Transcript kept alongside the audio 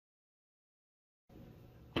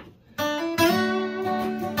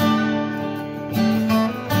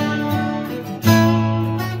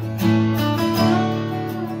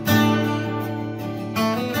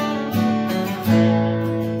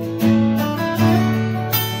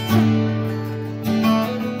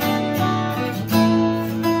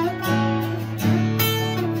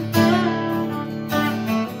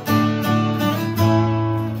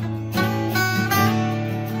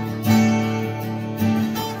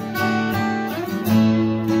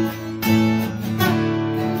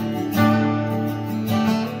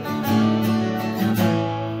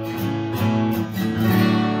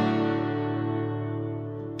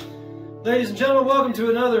and gentlemen, welcome to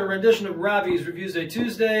another rendition of Robbys Reviewsday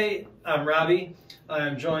Tuesday. I'm Robby. I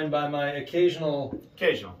am joined by my occasional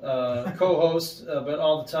co-host, but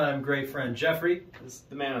all the time great friend Jeffrey. This is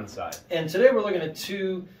the man on the side. And today we're looking at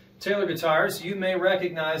two Taylor guitars. You may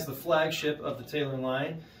recognize the flagship of the Taylor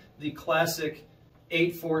line, the classic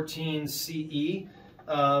 814ce.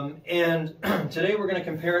 And today we're going to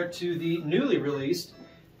compare it to the newly released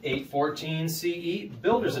 814ce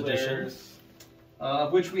Builder's Edition,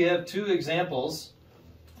 of which we have two examples,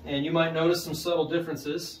 and you might notice some subtle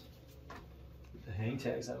differences. Get the hang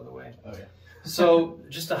tags out of the way. Oh yeah. So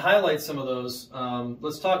just to highlight some of those,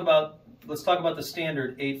 let's talk about the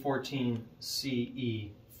standard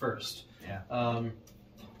 814ce first. Yeah.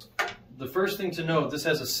 The first thing to note, this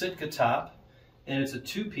has a Sitka top, and it's a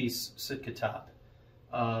two-piece Sitka top.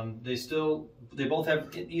 They both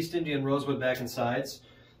have East Indian rosewood back and sides.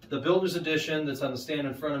 The Builder's Edition that's on the stand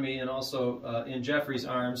in front of me and also in Jeffrey's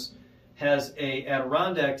arms has a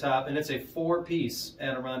Adirondack top, and it's a four-piece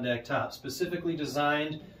Adirondack top, specifically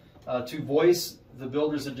designed to voice the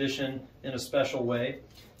Builder's Edition in a special way,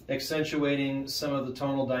 accentuating some of the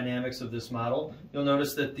tonal dynamics of this model. You'll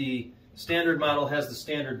notice that the standard model has the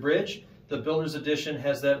standard bridge. The Builder's Edition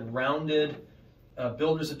has that rounded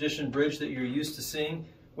Builder's Edition bridge that you're used to seeing.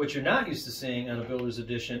 What you're not used to seeing on a Builder's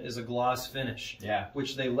Edition is a gloss finish,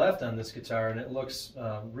 which they left on this guitar, and it looks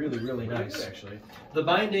really, really nice. Good, actually. The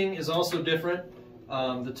binding is also different.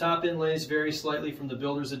 The top inlays vary slightly from the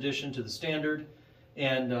Builder's Edition to the standard,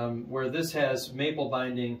 and where this has maple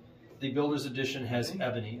binding, the Builder's Edition has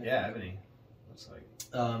ebony. Yeah, ebony. Looks like.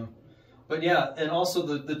 But yeah, and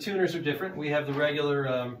also the tuners are different. We have the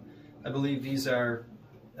regular, I believe these are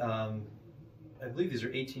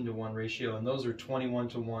 18-to-1 ratio, and those are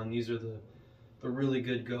 21-to-1. These are the really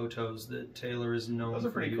good go-tos that Taylor is known for. Those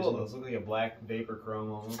are pretty using. cool. Those look like a black vapor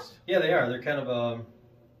chrome almost. Yeah, they are. They're kind of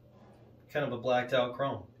a blacked out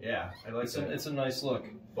chrome. Yeah, I like that. It's a nice look.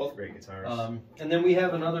 Both great guitars. And then we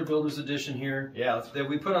have another Builder's Edition here. Yeah, that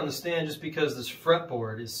we put on the stand just because this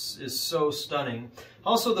fretboard is so stunning.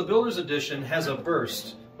 Also, the Builder's Edition has a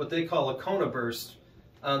burst, what they call a Kona burst,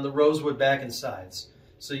 on the rosewood back and sides.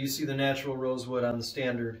 So you see the natural rosewood on the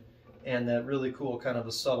standard, and that really cool kind of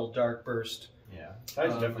a subtle dark burst. Yeah,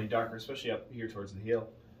 sides are definitely darker, especially up here towards the heel.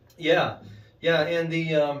 Yeah, yeah, and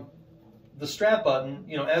the strap button,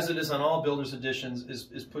 you know, as it is on all Builder's Editions,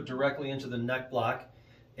 is put directly into the neck block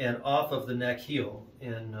and off of the neck heel.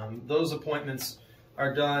 And those appointments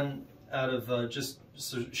are done out of just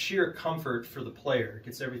sheer comfort for the player. It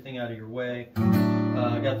gets everything out of your way.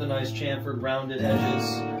 Got the nice chamfered rounded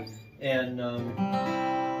edges, and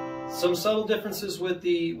some subtle differences with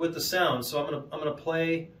the sound. So I'm gonna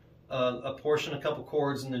play a portion, a couple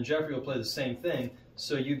chords, and then Jeffrey will play the same thing.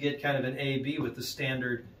 So you get kind of an A-B with the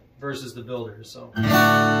standard versus the Builder. So.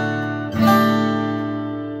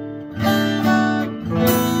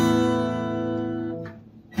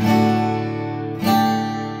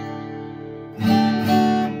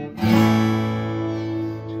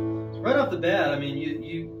 Right off the bat, I mean,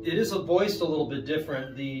 it is voiced a little bit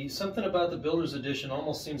different. Something about the Builder's Edition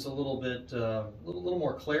almost seems a little bit, little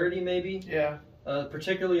more clarity, maybe. Yeah.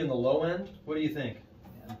 Particularly in the low end. What do you think?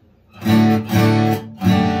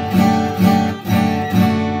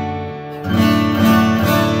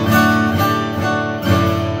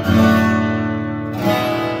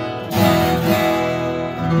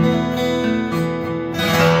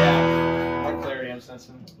 More clarity, I'm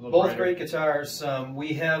sensing. Both great guitars.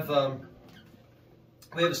 We have a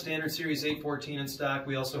standard series 814 in stock.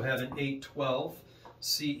 We also have an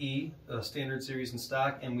 812ce standard series in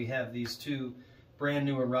stock, and we have these two brand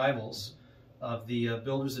new arrivals of the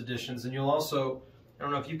Builder's Editions. And you'll also, I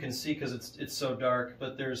don't know if you can see because it's so dark,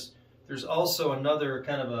 but there's also another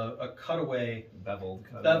kind of a cutaway, beveled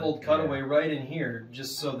cutaway right in here,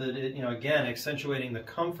 just so that it, you know, again, accentuating the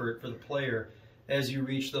comfort for the player as you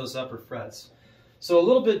reach those upper frets. So a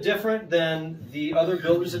little bit different than the other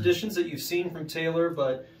Builder's Editions that you've seen from Taylor,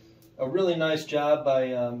 but a really nice job by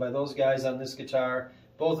those guys on this guitar.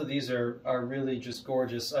 Both of these are really just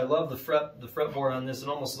gorgeous. I love the fretboard on this. It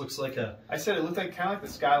almost looks like a... I said it looked like kind of like the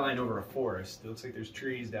skyline over a forest. It looks like there's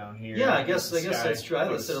trees down here. Yeah, I guess that's true.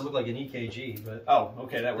 I said it looked like an EKG, but... Oh,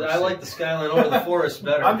 okay, that works. I like the skyline over the forest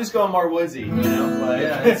better. I'm just going more woodsy, you know? Like,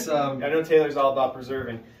 yeah, it's... I know Taylor's all about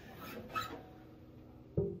preserving.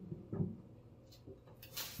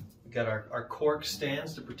 Got our cork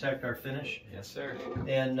stands to protect our finish. Yes, sir.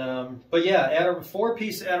 And but yeah,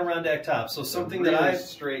 four-piece Adirondack top. So something really that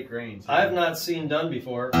straight grains. I've not seen done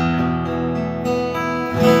before.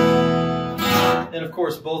 And of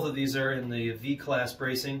course, both of these are in the V-class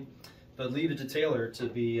bracing, but leave it to Taylor to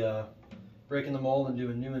be breaking the mold and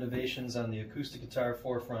doing new innovations on the acoustic guitar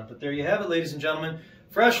forefront. But there you have it, ladies and gentlemen.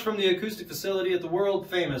 Fresh from the acoustic facility at the world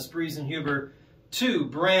famous Breese and Huber, 2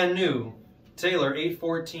 brand new Taylor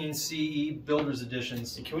 814ce Builders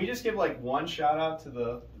Editions. And can we just give like one shout out to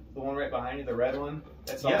the one right behind you, the red one?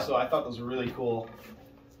 That's also, I thought those were really cool.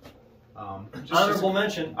 Honorable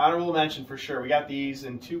mention. Honorable mention for sure. We got these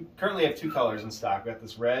in currently have 2 colors in stock. We got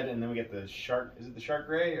this red, and then we get the shark. Is it the shark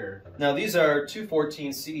gray or? Now these are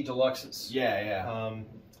 214ce Deluxes. Yeah.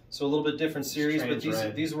 So a little bit different series, but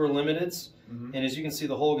these were limiteds. Mm-hmm. And as you can see,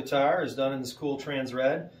 the whole guitar is done in this cool trans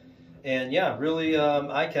red. And yeah, really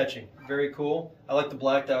eye-catching. Very cool. I like the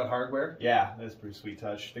blacked out hardware. Yeah, that's a pretty sweet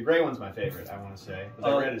touch. The gray one's my favorite, I want to say.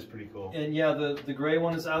 The red is pretty cool. And yeah, the gray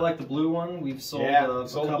one is, I like the blue one. We've sold a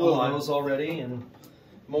couple of those already, and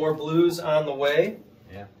more blues on the way.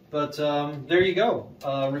 Yeah. But there you go.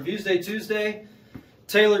 Reviewsday Tuesday,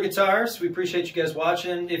 Taylor Guitars. We appreciate you guys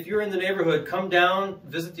watching. If you're in the neighborhood, come down,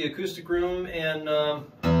 visit the acoustic room, and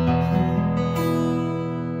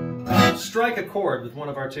strike a chord with one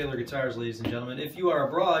of our Taylor guitars, ladies and gentlemen. If you are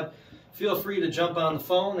abroad, feel free to jump on the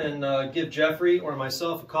phone and give Jeffrey or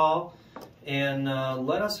myself a call, and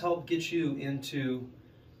let us help get you into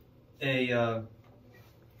a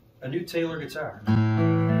new Taylor guitar.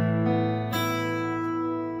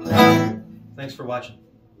 Thanks for watching.